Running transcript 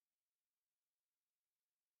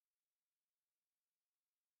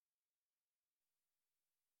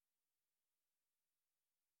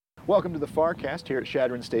Welcome to the FARcast here at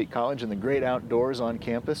Chadron State College in the great outdoors on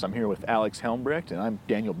campus. I'm here with Alex Helmbrecht, and I'm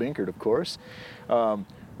Daniel Binkert, of course.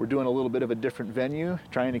 We're doing a little bit of a different venue,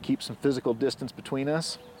 trying to keep some physical distance between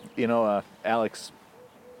us. You know, Alex,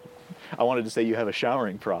 I wanted to say you have a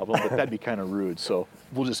showering problem, but that'd be kind of rude, so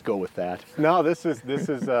we'll just go with that. No, this is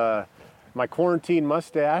my quarantine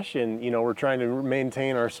mustache, and we're trying to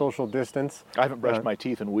maintain our social distance. I haven't brushed my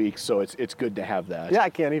teeth in weeks, so it's good to have that. Yeah, I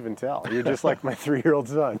can't even tell. You're just like my 3-year-old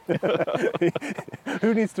son.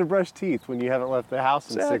 Who needs to brush teeth when you haven't left the house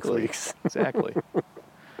in 6 weeks? Exactly.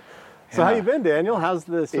 So how you been, Daniel? How's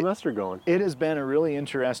the semester going? It has been a really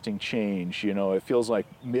interesting change. You know, it feels like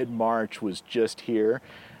mid-March was just here,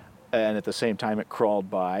 and at the same time it crawled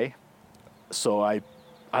by. So I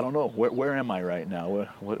don't know, where am I right now?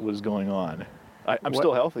 What was going on? I'm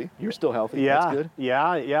still healthy. You're still healthy. Yeah, that's good.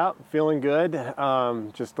 Yeah, feeling good.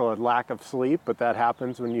 Just a lack of sleep, but that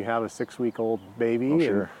happens when you have a 6-week-old baby. Oh,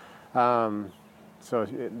 sure. So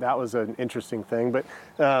that was an interesting thing. But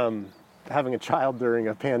having a child during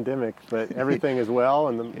a pandemic, but everything is well,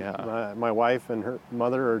 and my wife and her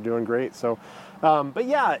mother are doing great. So, but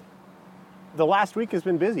yeah, the last week has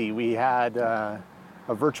been busy. We had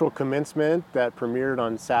a virtual commencement that premiered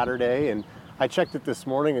on Saturday, and I checked it this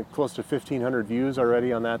morning at close to 1,500 views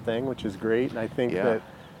already on that thing, which is great. And I think that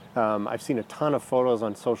I've seen a ton of photos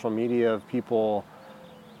on social media of people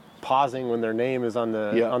pausing when their name is on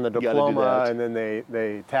the diploma, and then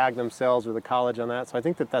they tag themselves or the college on that. So I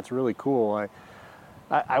think that that's really cool.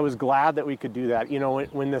 I was glad that we could do that. You know,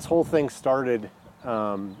 when this whole thing started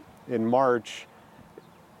in March,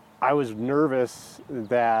 I was nervous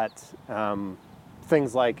that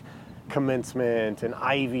things like commencement and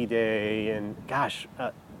Ivy Day and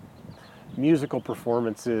musical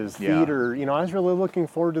performances, theater. You know, I was really looking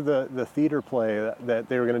forward to the theater play that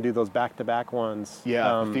they were going to do, those back-to-back ones.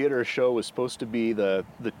 Yeah, the theater show was supposed to be the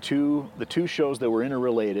two shows that were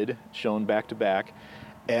interrelated, shown back to back.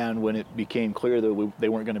 And when it became clear that they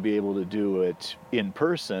weren't going to be able to do it in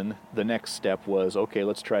person, the next step was, okay,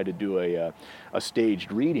 let's try to do a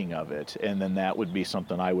staged reading of it, and then that would be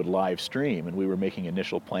something I would live stream. And we were making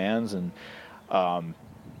initial plans, and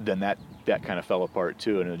then that kind of fell apart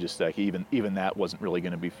too, and it was just like even that wasn't really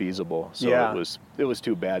going to be feasible. So it was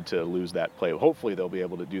too bad to lose that play. Hopefully they'll be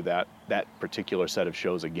able to do that particular set of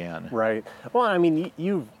shows again. Right. Well, I mean,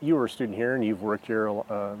 you were a student here, and you've worked here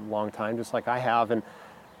a long time, just like I have, and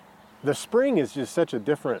the spring is just such a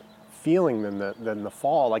different feeling than the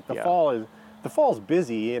fall. Like the fall's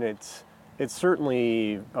busy, and it's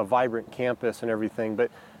certainly a vibrant campus and everything, but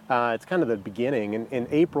it's kind of the beginning. In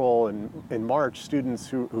April and in March, students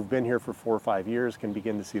who've been here for 4 or 5 years can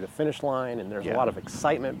begin to see the finish line, and there's a lot of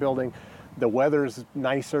excitement building. The weather's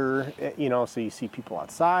nicer, so you see people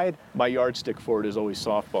outside. My yardstick for it is always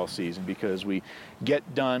softball season, because we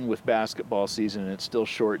get done with basketball season and it's still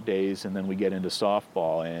short days, and then we get into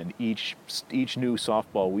softball, and each new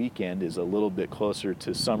softball weekend is a little bit closer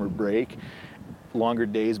to summer break. Longer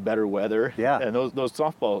days, better weather. Yeah. And those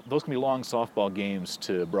can be long softball games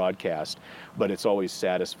to broadcast, but it's always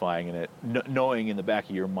satisfying, and knowing in the back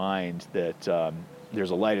of your mind that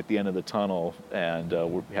there's a light at the end of the tunnel, and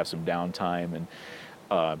we have some downtime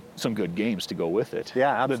and some good games to go with it.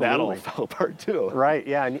 Yeah, absolutely. That all fell apart too. Right.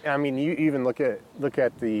 Yeah. And I mean, you even look at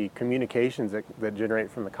the communications that generate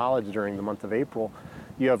from the college during the month of April.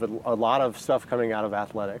 You have a lot of stuff coming out of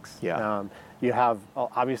athletics. Yeah. You have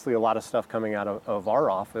obviously a lot of stuff coming out of our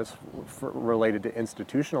office related to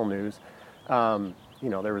institutional news.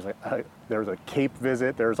 There was a Cape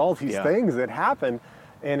visit. There's all these things that happen.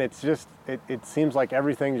 And it's just, it seems like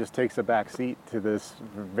everything just takes a back seat to this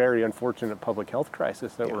very unfortunate public health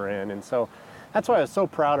crisis that we're in. And so that's why I was so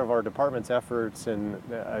proud of our department's efforts and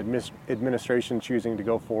administration choosing to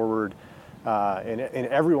go forward, and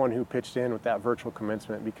everyone who pitched in with that virtual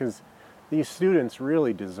commencement, because these students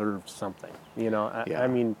really deserve something. I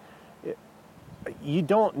mean, you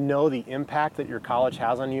don't know the impact that your college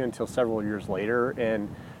has on you until several years later.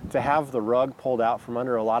 And to have the rug pulled out from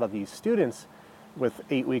under a lot of these students with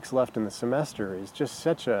 8 weeks left in the semester is just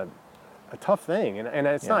such a tough thing. And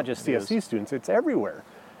it's not just CSC students, it's everywhere.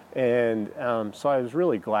 And so I was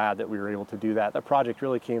really glad that we were able to do that. The project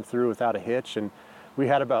really came through without a hitch, and we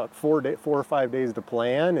had about 4 or 5 days to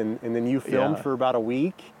plan, and then you filmed for about a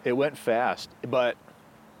week. It went fast, but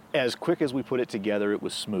as quick as we put it together, it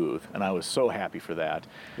was smooth, and I was so happy for that.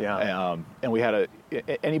 Yeah. And we had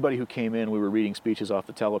anybody who came in, we were reading speeches off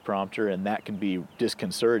the teleprompter, and that can be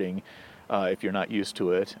disconcerting if you're not used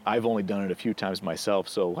to it. I've only done it a few times myself,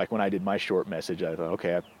 so like when I did my short message, I thought,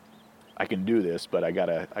 okay, I can do this, but I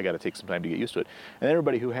gotta take some time to get used to it. And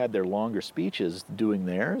everybody who had their longer speeches doing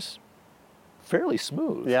theirs, fairly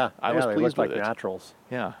smooth. Yeah, I was they pleased looked like with it. naturals.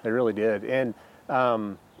 Yeah. They really did. And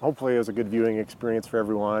hopefully it was a good viewing experience for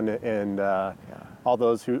everyone. And all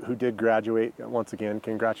those who did graduate, once again,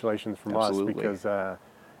 congratulations from Absolutely. us, because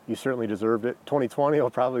you certainly deserved it. 2020 will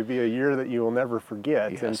probably be a year that you will never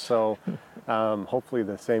forget. Yes. And so hopefully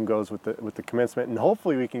the same goes with the commencement. And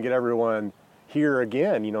hopefully we can get everyone here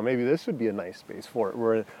again. You know, maybe this would be a nice space for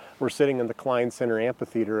it. We're sitting in the Klein Center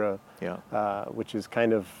Amphitheater, which is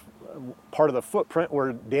kind of part of the footprint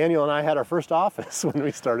where Daniel and I had our first office when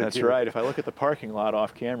we started. That's here. right. If I look at the parking lot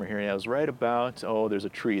off camera here, I was right about, there's a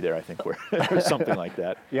tree there, I think, where or something like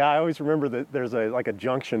that. Yeah, I always remember that there's like a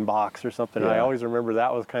junction box or something. Yeah. I always remember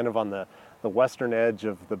that was kind of on the western edge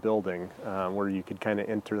of the building, where you could kind of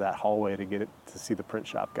enter that hallway to get to see the print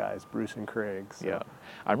shop guys, Bruce and Craig. So. Yeah.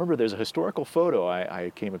 I remember there's a historical photo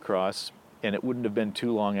I came across, and it wouldn't have been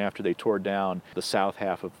too long after they tore down the south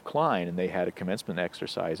half of Klein, and they had a commencement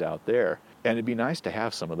exercise out there. And it'd be nice to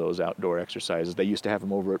have some of those outdoor exercises. They used to have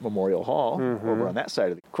them over at Memorial Hall, over on that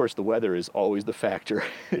side of Of course, the weather is always the factor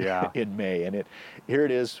in May. And here it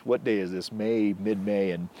is, what day is this? Mid-May,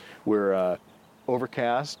 and we're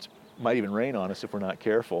overcast. Might even rain on us if we're not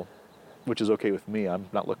careful, which is okay with me. I'm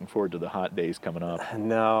not looking forward to the hot days coming up.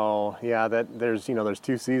 No, yeah, there's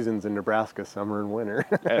 2 seasons in Nebraska, summer and winter.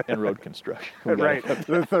 And road construction. Right,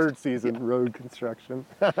 the third season, road construction.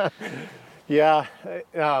 Yeah.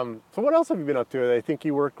 So what else have you been up to? I think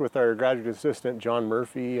you worked with our graduate assistant, John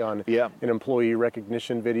Murphy, on an employee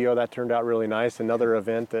recognition video. That turned out really nice. Another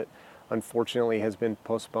event that unfortunately has been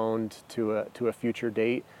postponed to a future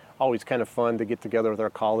date. Always kind of fun to get together with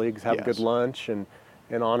our colleagues, have a good lunch, and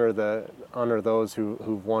honor those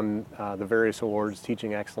who've won the various awards,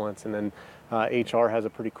 teaching excellence. And then HR has a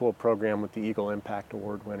pretty cool program with the Eagle Impact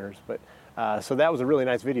Award winners. But so that was a really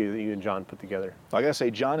nice video that you and John put together. I gotta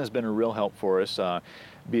say, John has been a real help for us,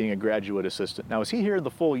 being a graduate assistant. Now, is he here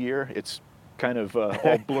the full year? It's kind of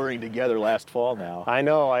all blurring together last fall now. I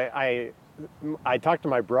know. I talked to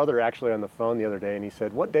my brother actually on the phone the other day, and he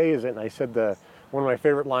said, "What day is it?" And I said one of my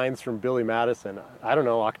favorite lines from Billy Madison, I don't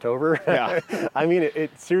know, October? Yeah. I mean,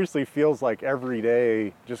 it seriously feels like every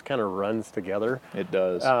day just kind of runs together. It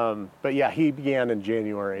does. But yeah, he began in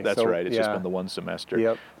January. That's right. It's just been the one semester.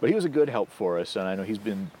 Yep. But he was a good help for us, and I know he's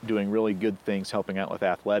been doing really good things helping out with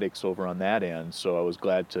athletics over on that end, so I was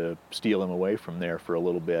glad to steal him away from there for a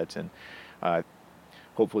little bit. And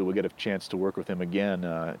hopefully we'll get a chance to work with him again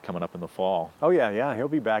coming up in the fall. Oh, yeah. He'll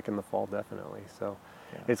be back in the fall, definitely. So.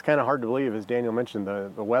 Yeah. It's kind of hard to believe, as Daniel mentioned,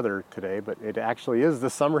 the weather today, but it actually is the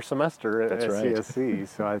summer semester at CSC.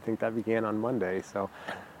 So I think that began on Monday. So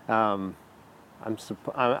I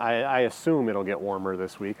assume it'll get warmer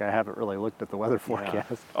this week. I haven't really looked at the weather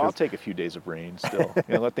forecast. Yeah. I'll take a few days of rain still.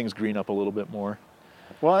 Let things green up a little bit more.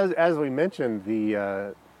 Well, as we mentioned,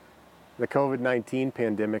 the COVID-19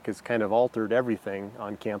 pandemic has kind of altered everything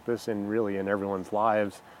on campus and really in everyone's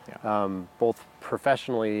lives, both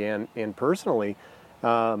professionally and personally.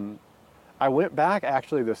 I went back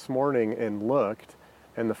actually this morning and looked,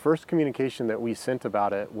 and the first communication that we sent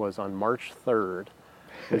about it was on March 3rd.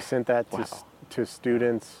 We sent that to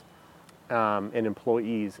students and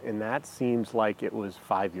employees, and that seems like it was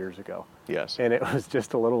 5 years ago. Yes. And it was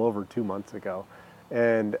just a little over 2 months ago.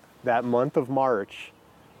 And that month of March,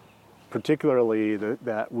 particularly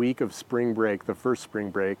that week of spring break, the first spring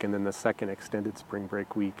break, and then the second extended spring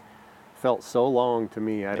break week, felt so long to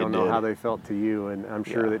me. I don't know how they felt to you, and I'm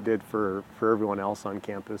sure it did for everyone else on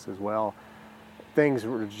campus as well. Things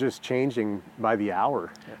were just changing by the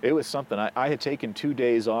hour. It was something. I had taken 2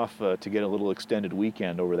 days off to get a little extended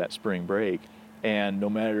weekend over that spring break, and no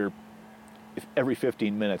matter if every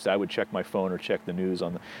 15 minutes I would check my phone or check the news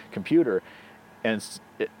on the computer, and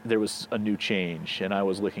there was a new change, and I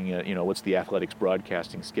was looking at, what's the athletics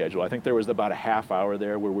broadcasting schedule. I think there was about a half hour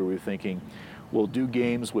there where we were thinking, we'll do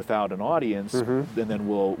games without an audience, and then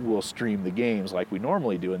we'll stream the games like we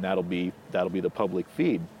normally do, and that'll be the public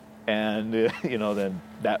feed. And then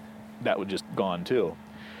that was just gone too.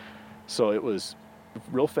 So it was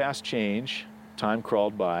real fast change. Time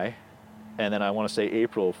crawled by, and then I want to say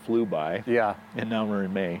April flew by. Yeah. And now we're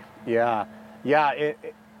in May. Yeah.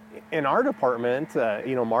 In our department,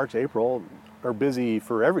 March, April are busy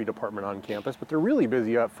for every department on campus, but they're really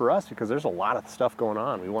busy for us because there's a lot of stuff going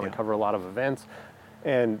on. We want to cover a lot of events,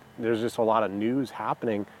 and there's just a lot of news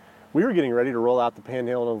happening. We were getting ready to roll out the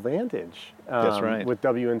Panhandle Advantage with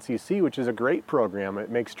WNCC, which is a great program.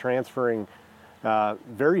 It makes transferring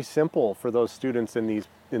very simple for those students in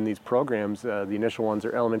these programs. The initial ones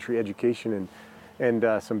are elementary education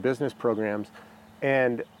and some business programs.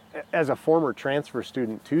 And as a former transfer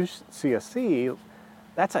student to CSC,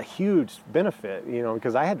 that's a huge benefit,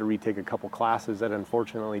 because I had to retake a couple classes that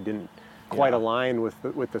unfortunately didn't quite align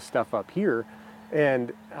with the stuff up here.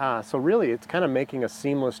 And so really it's kind of making a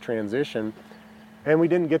seamless transition. And we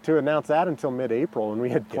didn't get to announce that until mid-April, and we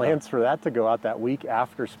had plans for that to go out that week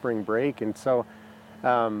after spring break. And so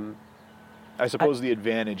I suppose the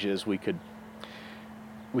advantage is we could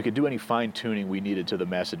do any fine-tuning we needed to the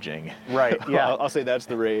messaging. Right, yeah. I'll say that's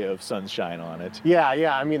the ray of sunshine on it. Yeah.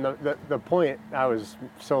 I mean, the point I was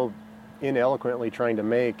so ineloquently trying to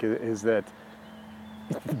make is that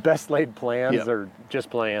best laid plans are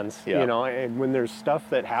just plans, and when there's stuff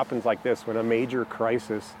that happens like this, when a major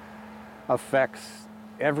crisis affects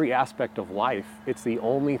every aspect of life, it's the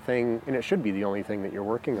only thing, and it should be the only thing that you're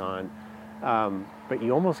working on, but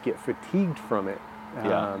you almost get fatigued from it.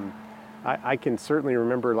 I can certainly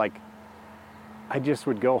remember, like, I just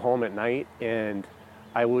would go home at night and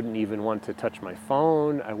I wouldn't even want to touch my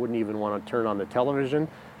phone. I wouldn't even want to turn on the television.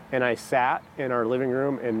 And I sat in our living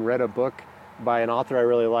room and read a book by an author I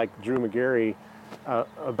really like, Drew Magary,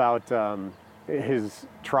 about his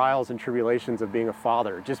trials and tribulations of being a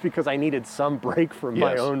father, just because I needed some break from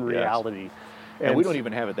my own reality. And we don't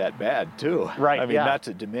even have it that bad, too. Right, I mean, not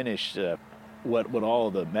to diminish what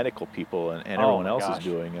all the medical people and everyone else is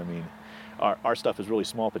doing. I mean, our stuff is really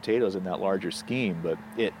small potatoes in that larger scheme, but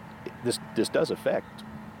this does affect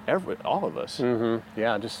all of us. Mm-hmm.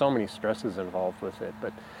 Yeah, just so many stresses involved with it.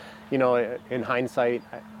 But, in hindsight,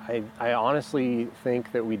 I honestly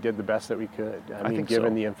think that we did the best that we could. I mean,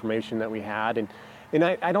 given the information that we had. And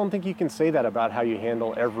I don't think you can say that about how you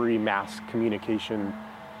handle every mass communication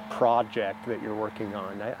project that you're working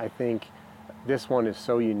on. I think this one is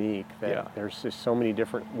so unique that there's just so many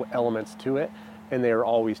different elements to it, and they are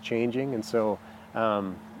always changing. And so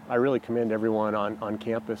I really commend everyone on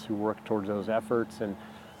campus who worked towards those efforts. And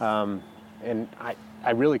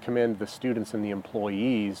I really commend the students and the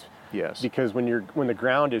employees. Yes. Because when the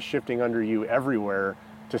ground is shifting under you everywhere,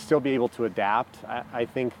 to still be able to adapt, I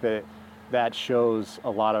think that shows a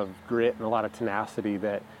lot of grit and a lot of tenacity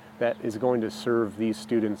that is going to serve these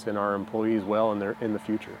students and our employees well in the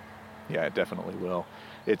future. Yeah, it definitely will.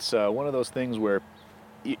 It's one of those things where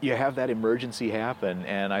you have that emergency happen,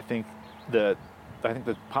 and I think the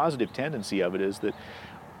positive tendency of it is that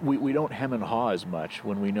we don't hem and haw as much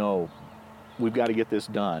when we know we've got to get this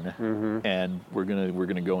done, and we're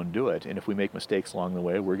gonna go and do it. And if we make mistakes along the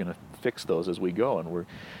way, we're gonna fix those as we go, and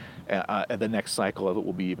the next cycle of it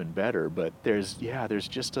will be even better. But there's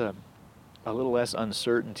just a little less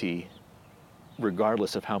uncertainty,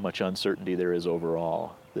 regardless of how much uncertainty there is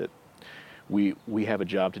overall. That we have a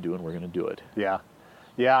job to do, and we're going to do it.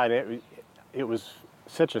 Yeah, and it was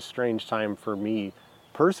such a strange time for me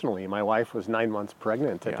personally. My wife was 9 months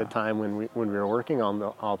pregnant at the time when we were working on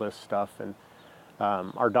all this stuff, and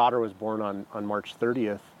our daughter was born on March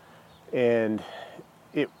 30th, and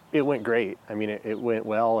it went great. I mean, it went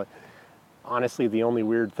well. Honestly, the only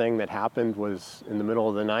weird thing that happened was in the middle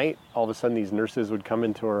of the night, all of a sudden these nurses would come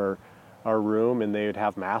into our room and they would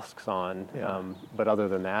have masks on. But other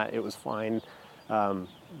than that, it was fine.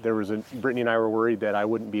 Brittany and I were worried that I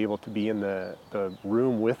wouldn't be able to be in the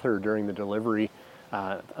room with her during the delivery.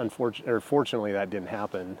 Fortunately, that didn't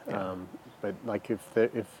happen. But like if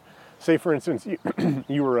say for instance,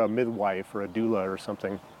 you were a midwife or a doula or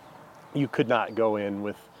something, you could not go in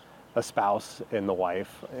with a spouse and the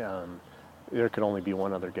wife. There could only be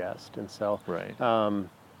one other guest, and so. Right.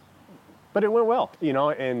 But it went well,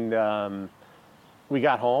 and we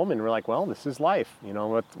got home and we're like, well, this is life.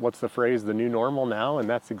 What's the phrase? The new normal now, and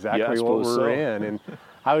that's exactly what we're in. And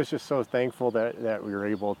I was just so thankful that we were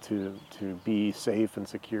able to be safe and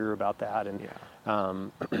secure about that, and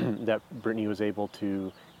that Brittany was able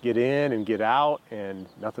to get in and get out, and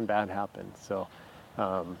nothing bad happened. So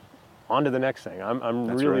on to the next thing. I'm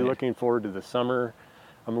really looking forward to the summer.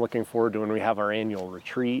 I'm looking forward to when we have our annual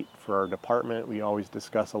retreat for our department. We always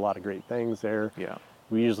discuss a lot of great things there. Yeah.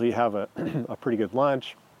 We usually have a pretty good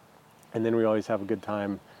lunch, and then we always have a good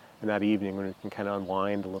time in that evening when we can kind of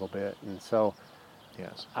unwind a little bit. And so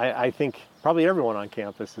I think probably everyone on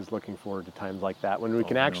campus is looking forward to times like that when we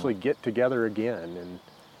can actually get together again and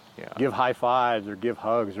give high fives or give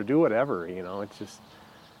hugs or do whatever. It's just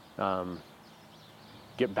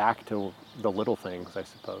get back to the little things, I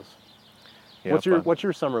suppose. Yeah, what's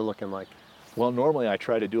your summer looking like? Well, normally I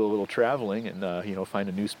try to do a little traveling and find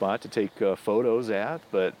a new spot to take photos at,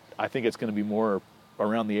 but I think it's going to be more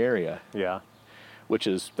around the area. Yeah.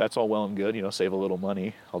 That's all well and good, save a little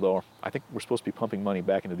money. Although I think we're supposed to be pumping money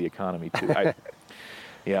back into the economy too.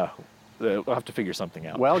 We'll have to figure something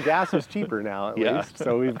out. Well, gas is cheaper now at least,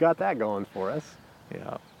 so we've got that going for us.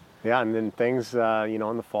 Yeah. Yeah, and then things,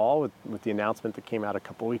 in the fall with the announcement that came out a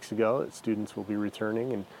couple weeks ago that students will be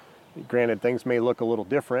returning. And granted, things may look a little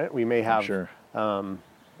different. We may have, Sure.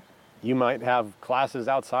 You might have classes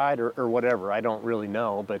outside or whatever. I don't really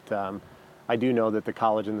know, but I do know that the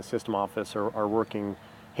college and the system office are working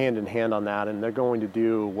hand in hand on that, and they're going to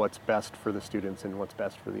do what's best for the students and what's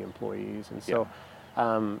best for the employees. And so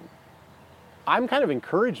I'm kind of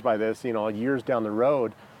encouraged by this, years down the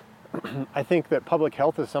road. I think that public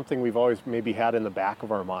health is something we've always maybe had in the back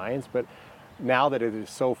of our minds, but now that it is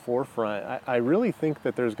so forefront, I really think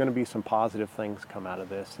that there's going to be some positive things come out of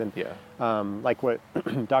this. And like what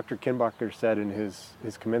Dr. Kinbacher said in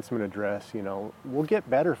his commencement address, we'll get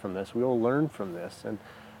better from this. We'll learn from this. And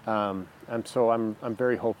I'm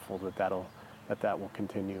very hopeful that will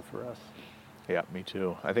continue for us. Yeah, me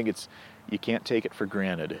too. I think you can't take it for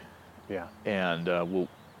granted. Yeah. And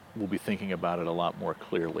we'll be thinking about it a lot more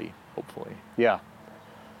clearly, hopefully. Yeah.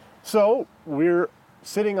 So we're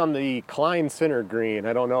sitting on the Klein Center green.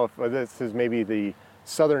 I don't know if this is maybe the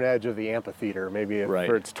southern edge of the amphitheater, maybe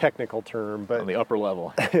for its technical term, but on the upper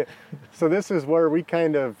level. So this is where we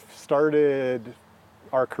kind of started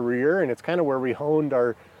our career, and it's kind of where we honed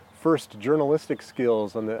our first journalistic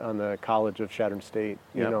skills on the College of Chadron State,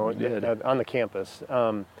 on the campus.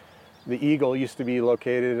 The Eagle used to be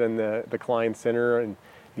located in the Klein Center, and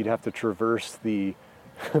you'd have to traverse the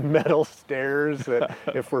metal stairs that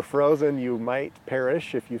if we're frozen, you might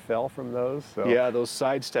perish if you fell from those. So. Yeah, those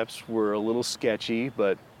side steps were a little sketchy,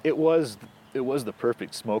 but it was the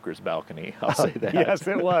perfect smoker's balcony, I'll say that. Yes,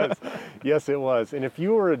 it was. Yes, it was. And if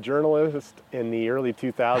you were a journalist in the early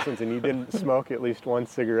 2000s and you didn't smoke at least one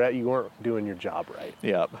cigarette, you weren't doing your job right.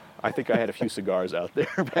 Yeah, I think I had a few cigars out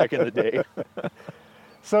there back in the day.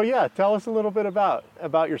 So yeah, tell us a little bit about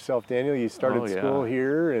yourself, Daniel. You started school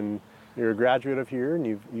here, and you're a graduate of here, and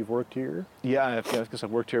you've worked here. Yeah, I guess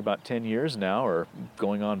I've worked here about 10 years now, or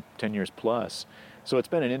going on 10 years plus. So it's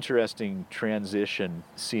been an interesting transition,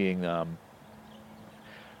 seeing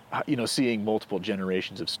multiple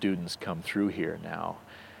generations of students come through here now.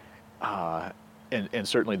 And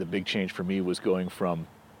certainly the big change for me was going from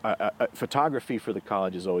photography for the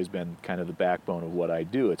college has always been kind of the backbone of what I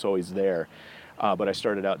do. It's always there. But I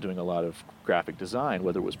started out doing a lot of graphic design,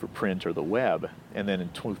 whether it was for print or the web. And then in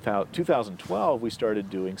 2012, we started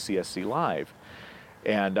doing CSC Live.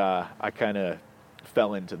 And I kind of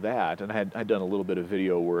fell into that. And I'd done a little bit of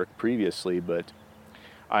video work previously, but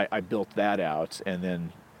I built that out. And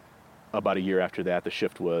then about a year after that, the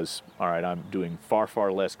shift was, all right, I'm doing far,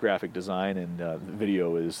 far less graphic design, and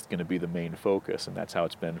video is going to be the main focus. And that's how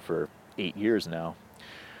it's been for 8 years now.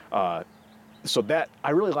 So that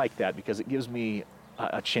I really like that because it gives me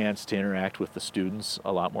a chance to interact with the students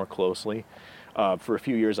a lot more closely. For a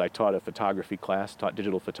few years, I taught a photography class, taught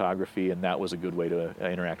digital photography, and that was a good way to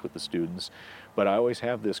interact with the students. But I always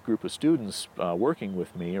have this group of students working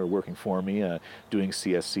with me or working for me, doing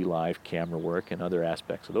CSC Live camera work and other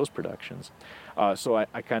aspects of those productions. So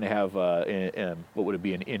I kind of have what would it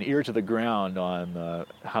be, an ear to the ground on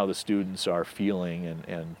how the students are feeling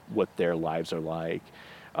and what their lives are like.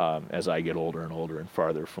 As I get older and older and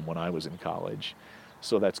farther from when I was in college.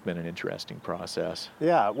 So that's been an interesting process.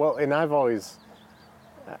 Yeah, well, and I've always,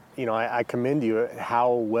 I commend you at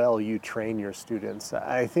how well you train your students.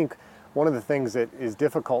 I think one of the things that is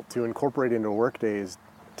difficult to incorporate into a workday is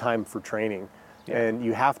time for training. Yeah. And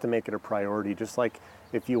you have to make it a priority, just like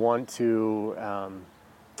if you want to,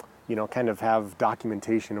 kind of have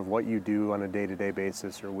documentation of what you do on a day-to-day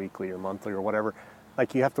basis or weekly or monthly or whatever.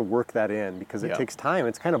 Like you have to work that in because it takes time.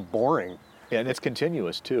 It's kind of boring. Yeah, and it's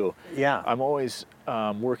continuous too. Yeah. I'm always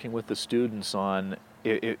working with the students on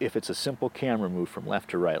if it's a simple camera move from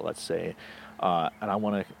left to right, let's say, and I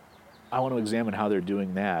want to examine how they're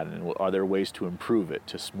doing that, and are there ways to improve it,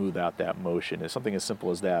 to smooth out that motion? Is something as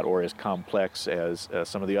simple as that, or as complex as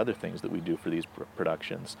some of the other things that we do for these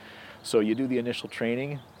productions? So you do the initial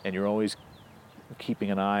training, and you're always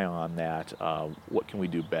keeping an eye on that. What can we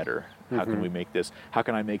do better? How can we make this? How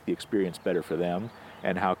can I make the experience better for them?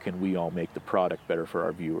 And how can we all make the product better for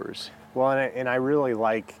our viewers? Well, and I really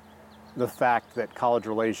like the fact that College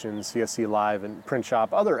Relations, CSC Live, and Print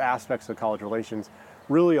Shop, other aspects of College Relations,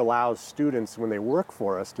 really allows students when they work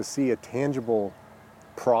for us to see a tangible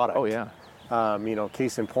product. Oh yeah.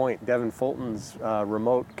 Case in point, Devin Fulton's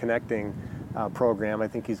remote connecting program. I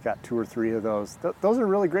think he's got 2 or 3 of those. Those are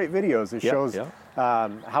really great videos. It shows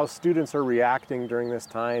how students are reacting during this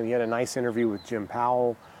time. He had a nice interview with Jim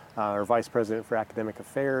Powell, our Vice President for Academic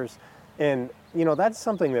Affairs. And, that's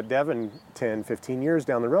something that Devin 10, 15 years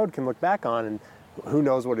down the road can look back on, and who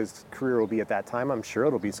knows what his career will be at that time. I'm sure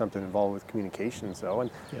it'll be something involved with communications, though.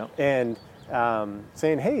 And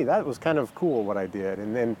saying, hey, that was kind of cool what I did.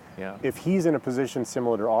 And then if he's in a position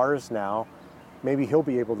similar to ours now, maybe he'll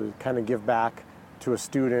be able to kind of give back to a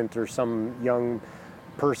student or some young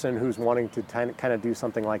person who's wanting to kind of do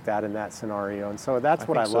something like that in that scenario. And so that's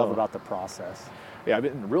what I love about the process. Yeah, it's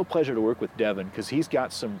been a real pleasure to work with Devin because he's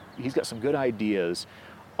got some good ideas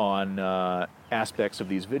on aspects of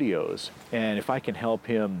these videos. And if I can help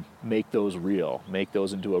him make those real, make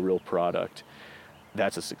those into a real product,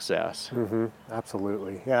 that's a success. Mm-hmm.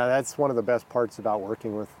 Absolutely. Yeah, that's one of the best parts about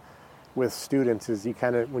working with students is you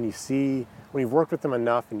kind of, when you've worked with them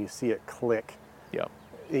enough and you see it click,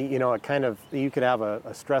 you know, it kind of, you could have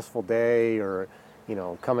a stressful day or, you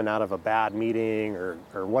know, coming out of a bad meeting or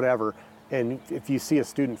whatever. And if you see a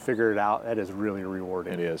student figure it out, that is really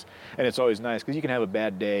rewarding. It is. And it's always nice because you can have a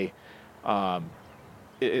bad day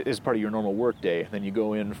as part of your normal work day. Then you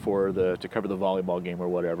go in to cover the volleyball game or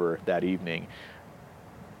whatever that evening.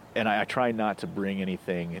 And I try not to bring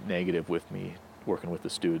anything negative with me working with the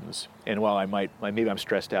students. And while maybe I'm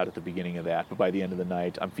stressed out at the beginning of that, but by the end of the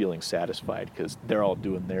night, I'm feeling satisfied because they're all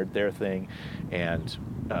doing their thing, and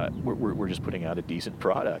we're just putting out a decent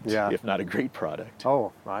product, if not a great product.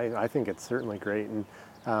 Oh, I think it's certainly great, and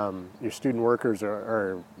your student workers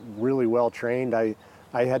are really well trained. I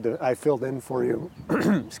filled in for you.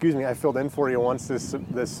 Excuse me. I filled in for you once this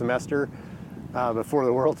semester. Before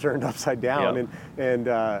the world turned upside down, and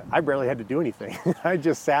I barely had to do anything. I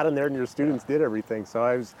just sat in there, and your students did everything.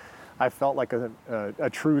 So I felt like a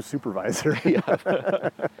true supervisor.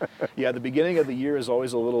 Yeah, the beginning of the year is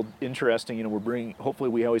always a little interesting. You know, hopefully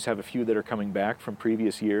we always have a few that are coming back from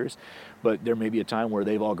previous years, but there may be a time where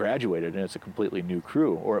they've all graduated and it's a completely new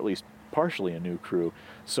crew, or at least partially a new crew.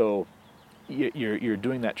 So you're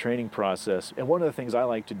doing that training process, and one of the things I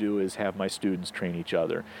like to do is have my students train each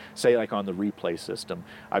other. Say like on the replay system,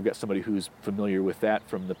 I've got somebody who's familiar with that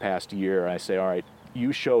from the past year. I say, all right,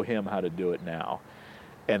 you show him how to do it now,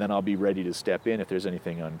 and then I'll be ready to step in if there's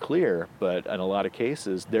anything unclear. But in a lot of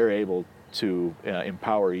cases, they're able to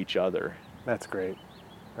empower each other. That's great.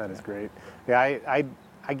 That is great. Yeah,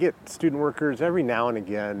 I get student workers every now and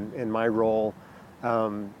again in my role.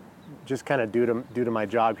 Just kind of due to my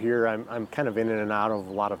job here, I'm kind of in and out of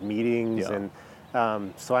a lot of meetings, and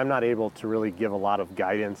so I'm not able to really give a lot of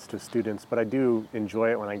guidance to students, but I do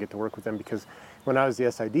enjoy it when I get to work with them, because when I was the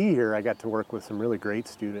SID here, I got to work with some really great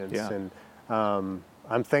students, and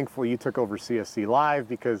I'm thankful you took over CSC Live,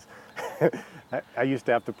 because I used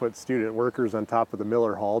to have to put student workers on top of the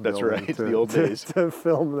Miller Hall building. That's right, the old days. To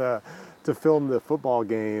film the football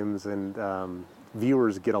games, and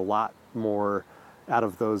viewers get a lot more out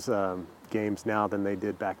of those games now than they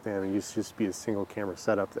did back then. It used to just be a single camera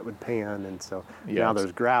setup that would pan, and so now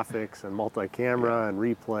there's graphics and multi-camera and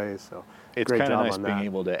replay. So it's kind of nice being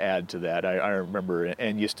able to add to that. I remember,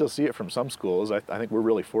 and you still see it from some schools. I think we're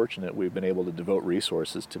really fortunate we've been able to devote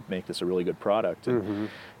resources to make this a really good product. And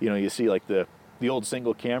you know, you see like the old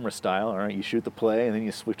single camera style. All right, you shoot the play and then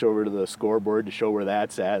you switch over to the scoreboard to show where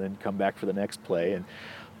that's at, and then come back for the next play, and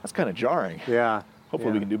that's kind of jarring. Yeah.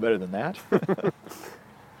 Hopefully we can do better than that.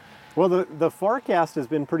 Well, the Farcast has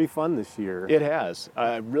been pretty fun this year. It has.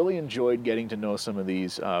 I really enjoyed getting to know some of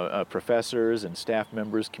these professors and staff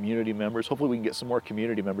members, community members. Hopefully we can get some more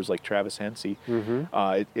community members like Travis Hensey.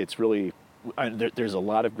 It's really, there's a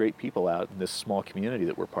lot of great people out in this small community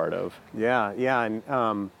that we're part of. Yeah,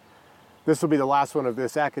 and this will be the last one of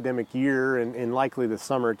this academic year, and likely the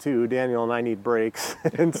summer too. Daniel and I need breaks,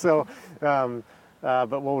 and so...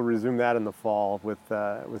 but we'll resume that in the fall with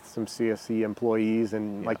some CSC employees,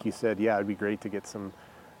 and like you said, it'd be great to get some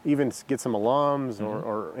alums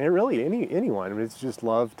or really anyone. I mean, it's just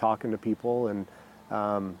love talking to people, and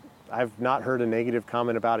I've not heard a negative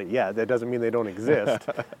comment about it yet. That doesn't mean they don't exist,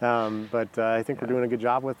 but I think we're doing a good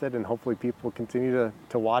job with it, and hopefully people continue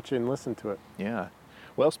to watch it and listen to it. Yeah.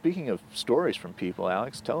 Well, speaking of stories from people,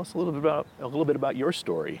 Alex, tell us a little bit about your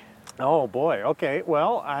story. Oh boy. Okay.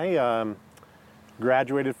 Well, I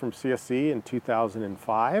graduated from CSC in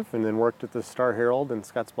 2005, and then worked at the Star Herald in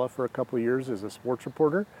Scottsbluff for a couple of years as a sports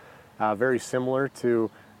reporter. Very similar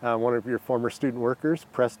to one of your former student workers,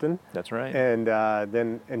 Preston. That's right. And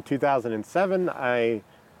then in 2007, I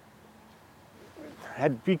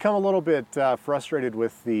had become a little bit frustrated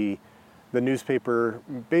with the newspaper.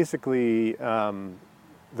 Basically,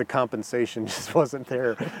 the compensation just wasn't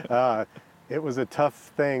there. It was a tough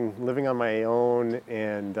thing living on my own,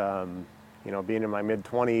 and being in my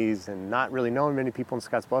mid-20s and not really knowing many people in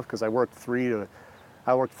Scottsbluff, because I worked 3 in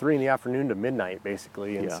the afternoon to midnight,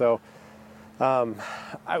 basically. And so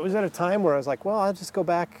I was at a time where I was like, well, I'll just go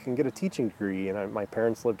back and get a teaching degree. And my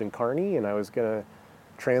parents lived in Kearney, and I was going to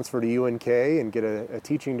transfer to UNK and get a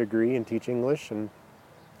teaching degree and teach English. And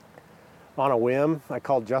on a whim, I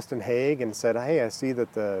called Justin Haig and said, hey, I see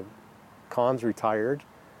that the Con's retired,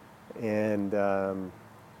 and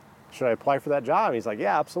should I apply for that job? And he's like,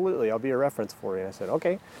 yeah, absolutely. I'll be a reference for you. And I said,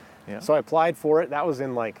 okay. Yeah. So I applied for it. That was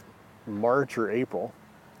in like March or April.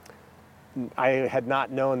 I had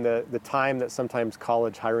not known the time that sometimes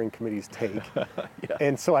college hiring committees take. Yeah.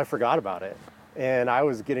 And so I forgot about it. And I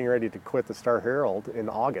was getting ready to quit the Star Herald in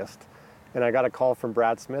August. And I got a call from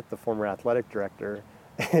Brad Smith, the former athletic director,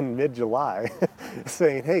 in mid-July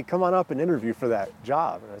saying, hey, come on up and interview for that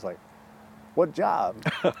job. And I was like, what job?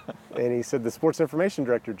 And he said, the sports information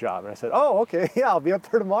director job. And I said, oh, okay, yeah, I'll be up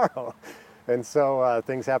there tomorrow. And so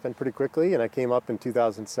things happened pretty quickly, and I came up in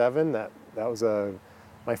 2007. That was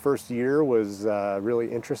my first year was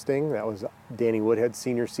really interesting. That was Danny Woodhead's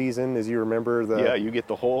senior season, as you remember. Yeah, you get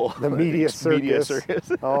the whole media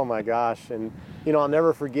circus. Oh my gosh! And I'll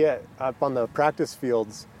never forget up on the practice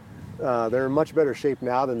fields. They're in much better shape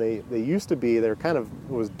now than they used to be. They're it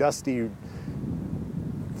was dusty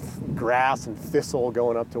grass and thistle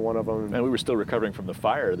going up to one of them. And we were still recovering from the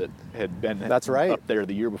fire that had been That's right. up there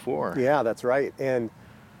the year before. Yeah, that's right. And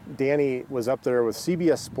Danny was up there with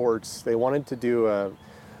CBS Sports. They wanted to do a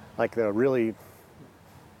really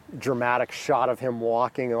dramatic shot of him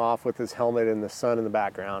walking off with his helmet and the sun in the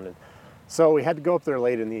background. And so we had to go up there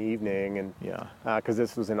late in the evening, and because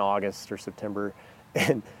this was in August or September.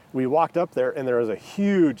 And we walked up there, and there was a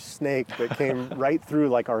huge snake that came right through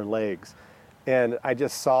like our legs. And I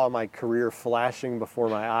just saw my career flashing before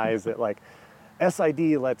my eyes that like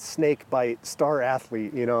SID lets snake bite star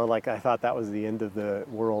athlete, I thought that was the end of the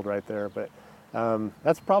world right there. But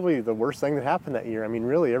that's probably the worst thing that happened that year. I mean,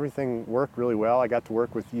 really, everything worked really well. I got to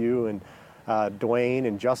work with you and Dwayne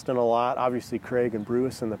and Justin a lot, obviously Craig and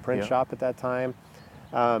Bruce in the print shop at that time.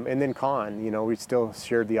 And then Con, we still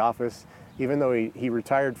shared the office, even though he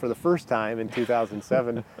retired for the first time in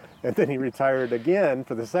 2007. And then he retired again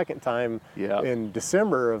for the second time in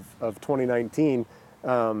December of 2019.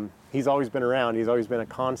 He's always been around. He's always been a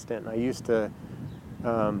constant. And I used to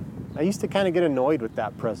kind of get annoyed with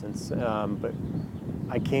that presence. But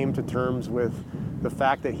I came to terms with the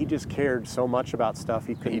fact that he just cared so much about stuff.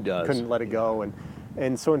 He couldn't let it go.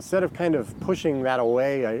 And so instead of kind of pushing that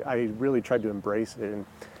away, I really tried to embrace it. And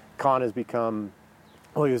Con has become,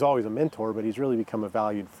 well, he was always a mentor, but he's really become a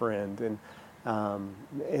valued friend.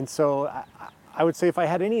 And so I would say if I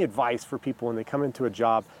had any advice for people when they come into a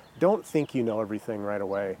job, don't think you know everything right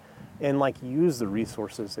away, and use the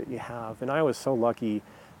resources that you have. And I was so lucky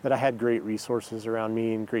that I had great resources around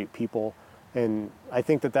me and great people. And I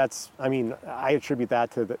think I attribute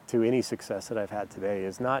that to any success that I've had today.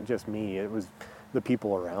 Is not just me, it was the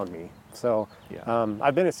people around me. So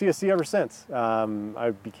I've been at CSC ever since.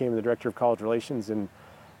 I became the director of college relations in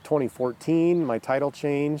 2014. My title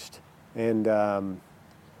changed. And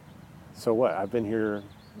so I've been here,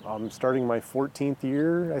 I'm starting my 14th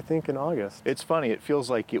year, I think, in August. It's funny, it feels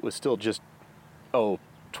like it was still just,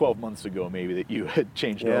 12 months ago maybe that you had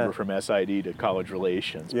changed over from SID to college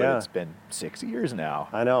relations, but it's been 6 years now.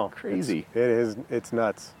 I know. Crazy. It's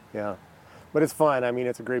nuts, yeah. But it's fun. I mean,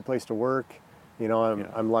 it's a great place to work.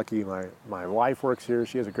 I'm lucky. My wife works here.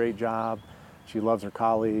 She has a great job. She loves her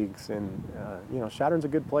colleagues, and Chadron's a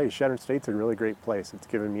good place. Chadron State's a really great place. It's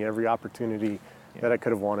given me every opportunity that I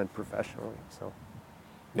could have wanted professionally. So,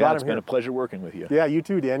 it's been a pleasure working with you. Yeah, you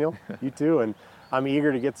too, Daniel. You too, and I'm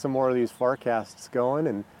eager to get some more of these Farcasts going.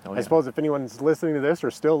 And I suppose if anyone's listening to this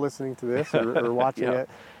or still listening to this or watching it,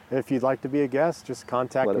 if you'd like to be a guest, just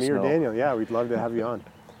contact me or Daniel. Yeah, we'd love to have you on.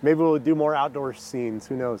 Maybe we'll do more outdoor scenes.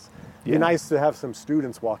 Who knows? It'd be nice to have some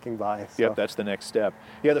students walking by. So. Yep, that's the next step.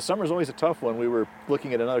 Yeah, the summer's always a tough one. We were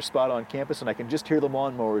looking at another spot on campus, and I can just hear the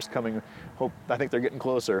lawnmowers coming. I think they're getting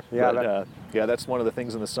closer. Yeah, but, that's one of the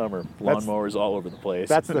things in the summer. Lawnmowers all over the place.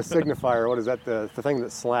 That's the signifier. What is that? The thing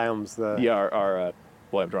that slams the... Yeah, our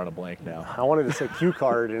boy, I'm drawing a blank now. I wanted to say cue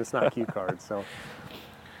card, and it's not cue card, so...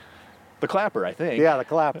 The clapper, I think. Yeah, the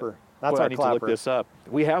clapper. That's our I need clapper. to look this up.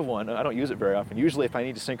 We have one. I don't use it very often. Usually if I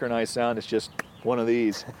need to synchronize sound, it's just one of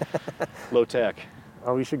these. Low tech.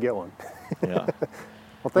 Oh, we should get one. Yeah.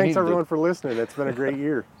 Well, thanks everyone for listening. It's been a great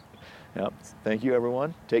year. Yep. Thank you,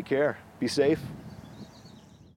 everyone. Take care. Be safe.